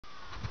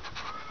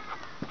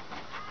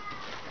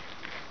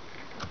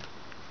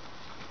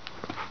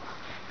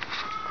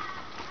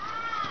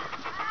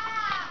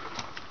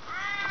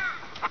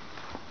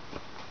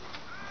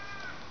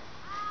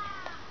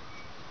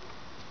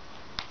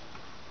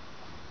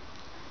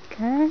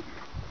Okay.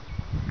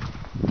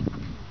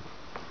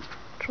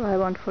 Try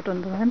one foot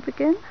on the ramp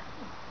again.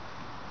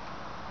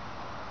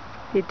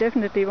 He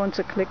definitely wants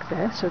a click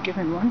there, so give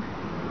him one.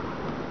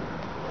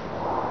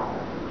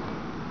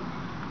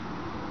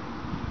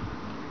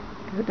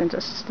 Good, and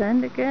just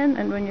stand again,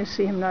 and when you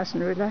see him nice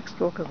and relaxed,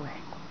 walk away.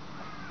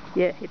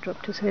 Yeah, he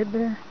dropped his head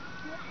there.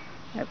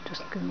 Yep,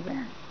 just go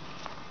there.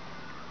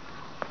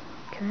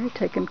 Okay,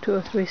 take him 2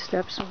 or 3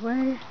 steps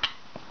away.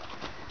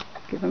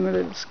 Give him a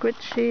little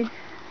squitchy.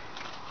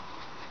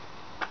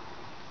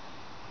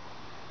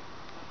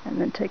 And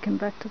then take him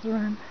back to the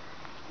ramp.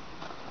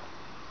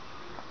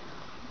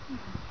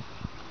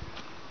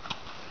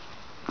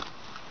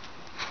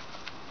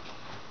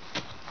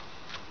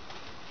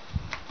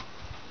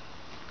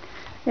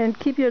 And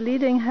keep your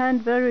leading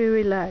hand very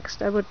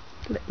relaxed. I would,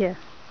 yeah,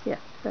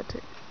 that's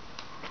it.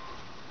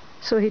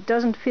 So he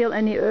doesn't feel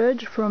any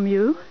urge from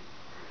you.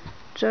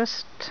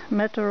 Just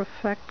matter of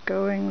fact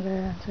going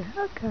there. Say,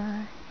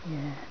 okay,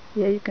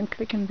 yeah, you can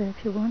click him there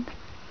if you want.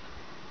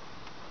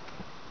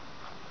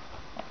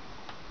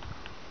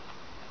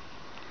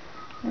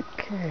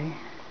 Okay.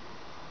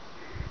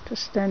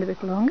 Just stand a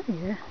bit longer,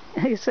 yeah.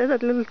 You saw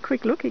that little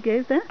quick look he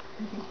gave there?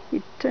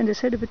 He turned his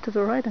head a bit to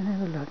the right and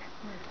had a look.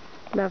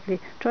 Lovely.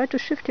 Try to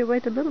shift your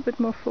weight a little bit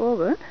more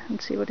forward and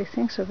see what he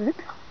thinks of it.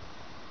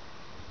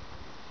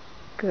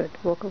 Good.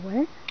 Walk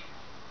away.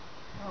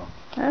 Oh.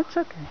 That's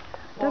okay.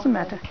 Doesn't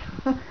matter.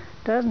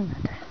 Doesn't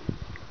matter.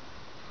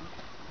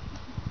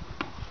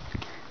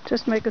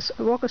 Just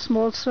walk a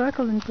small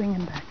circle and bring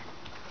him back.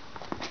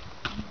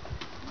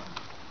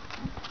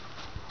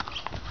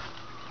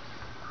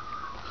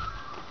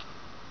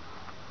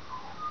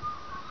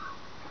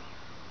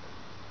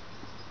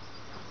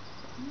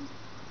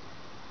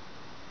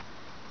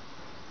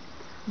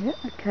 Yeah,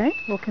 okay.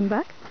 Walk him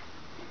back.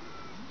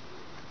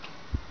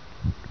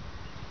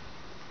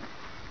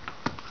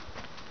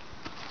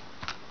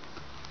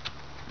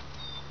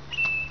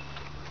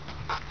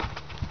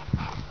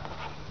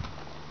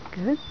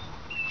 Good.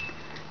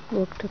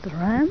 Walk to the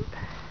ramp.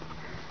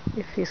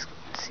 If he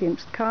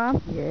seems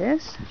calm,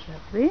 yes,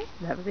 lovely,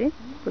 lovely.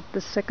 Put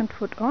the second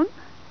foot on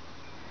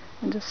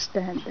and just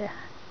stand there.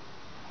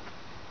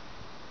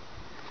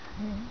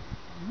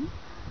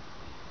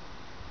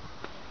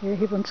 Yeah,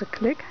 he wants a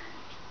click.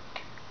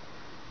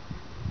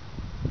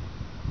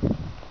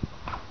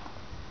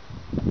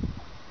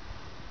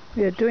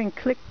 We are doing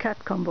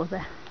click-cat combo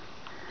there.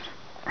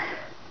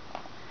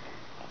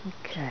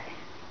 Okay.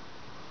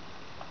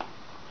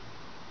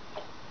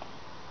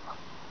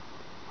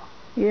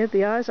 Yeah,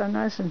 the eyes are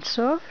nice and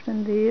soft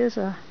and the ears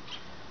are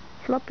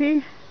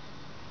floppy.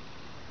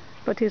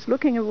 But he's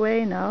looking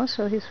away now,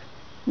 so he's...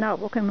 Now,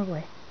 walk him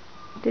away.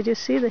 Did you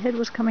see the head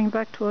was coming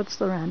back towards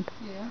the ramp?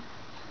 Yeah.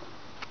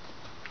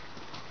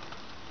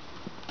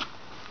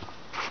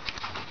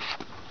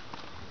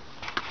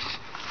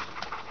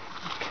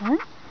 Okay.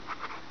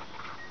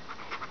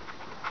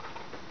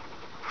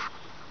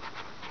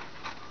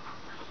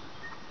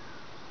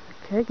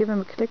 Okay, give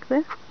him a click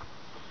there.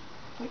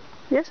 Click?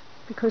 Yes,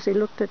 because he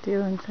looked at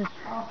you and said,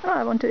 oh,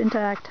 I want to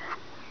interact.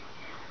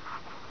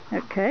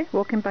 Okay,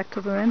 walk him back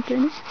to the ramp,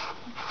 Dennis.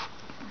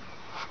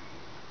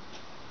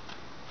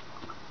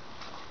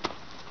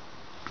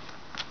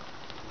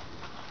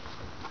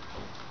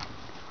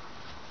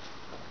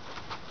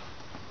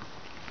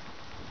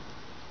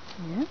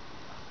 Yeah.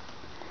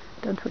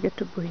 Don't forget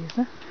to breathe.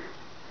 Huh?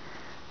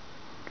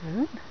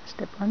 Good.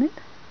 Step on it.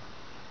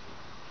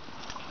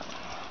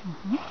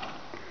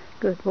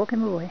 Good. Walk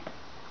him away.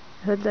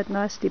 Heard that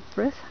nice deep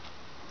breath?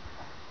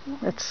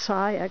 That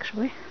sigh,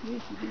 actually.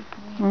 Yes, it is.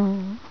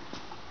 Yeah.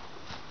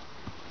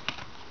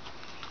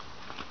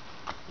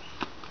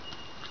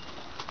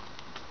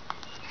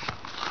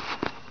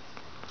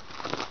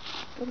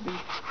 Gotta be,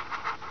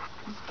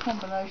 this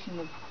combination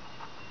of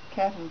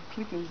cat and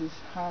clickers is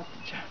hard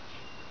to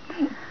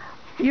judge.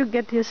 You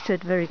get used to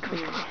it very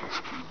quickly.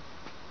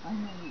 I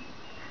know.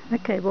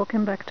 Okay, walk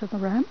him back to the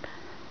ramp.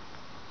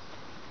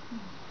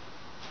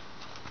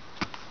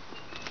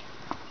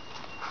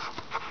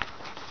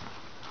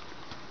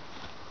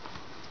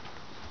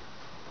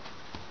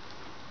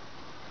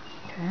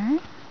 Okay.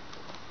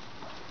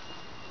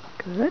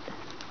 Good.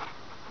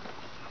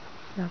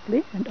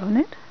 Lovely. And on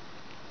it.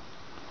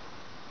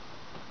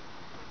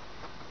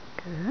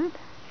 Good.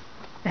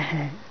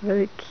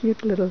 Very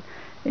cute little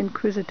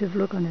inquisitive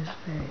look on his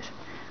face.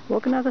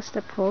 Walk another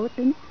step forward,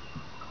 then.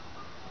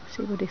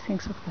 See what he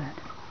thinks of that.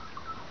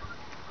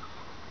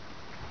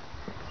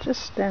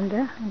 Just stand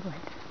there and wait.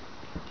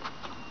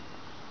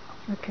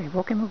 Okay,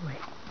 walk him away.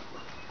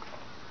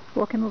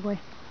 Walk him away.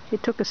 He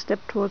took a step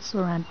towards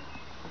the ramp.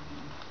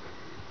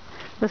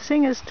 The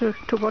thing is to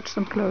watch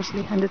them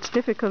closely, and it's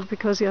difficult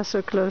because you're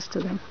so close to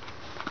them.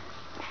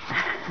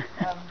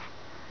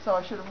 So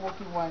I should have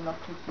walked away, not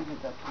clicking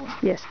at that point.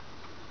 Yes.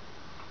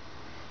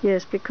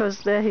 Yes,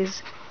 because there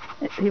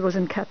he was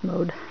in cat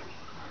mode.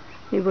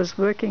 He was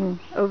working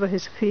over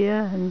his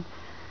fear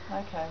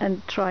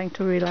and trying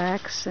to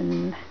relax,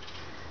 and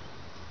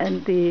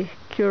the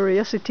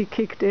curiosity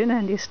kicked in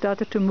and he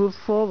started to move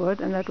forward,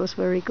 and that was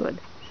very good.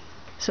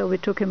 So we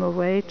took him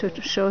away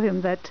to show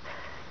him that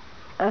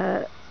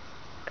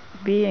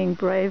being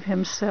brave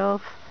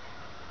himself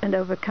and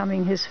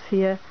overcoming his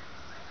fear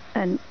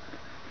and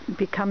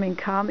becoming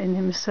calm in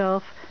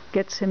himself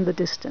gets him the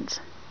distance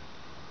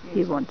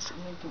he wants.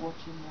 You need to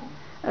watch him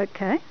more.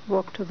 Okay,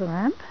 walk to the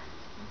ramp.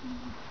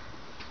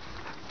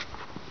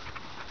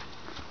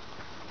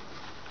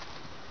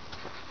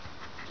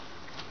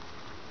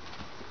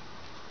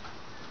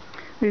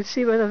 We'll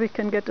see whether we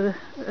can get a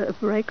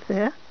break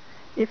there.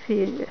 If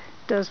he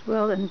does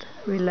well and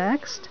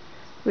relaxed,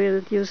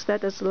 we'll use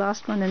that as the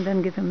last one and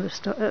then give him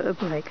a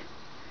break.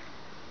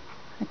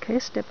 Okay,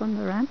 step on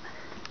the ramp.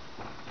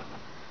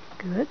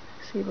 Good.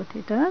 See what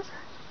he does.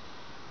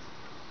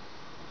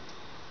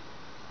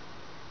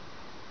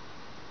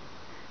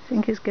 I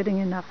think he's getting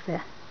enough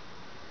there.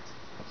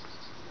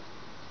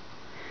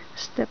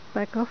 Step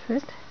back off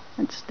it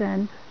and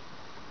stand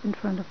in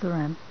front of the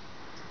ramp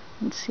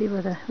and see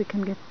whether we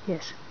can get...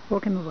 Yes,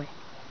 walk him away.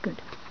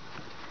 Good.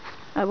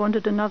 I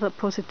wanted another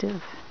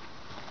positive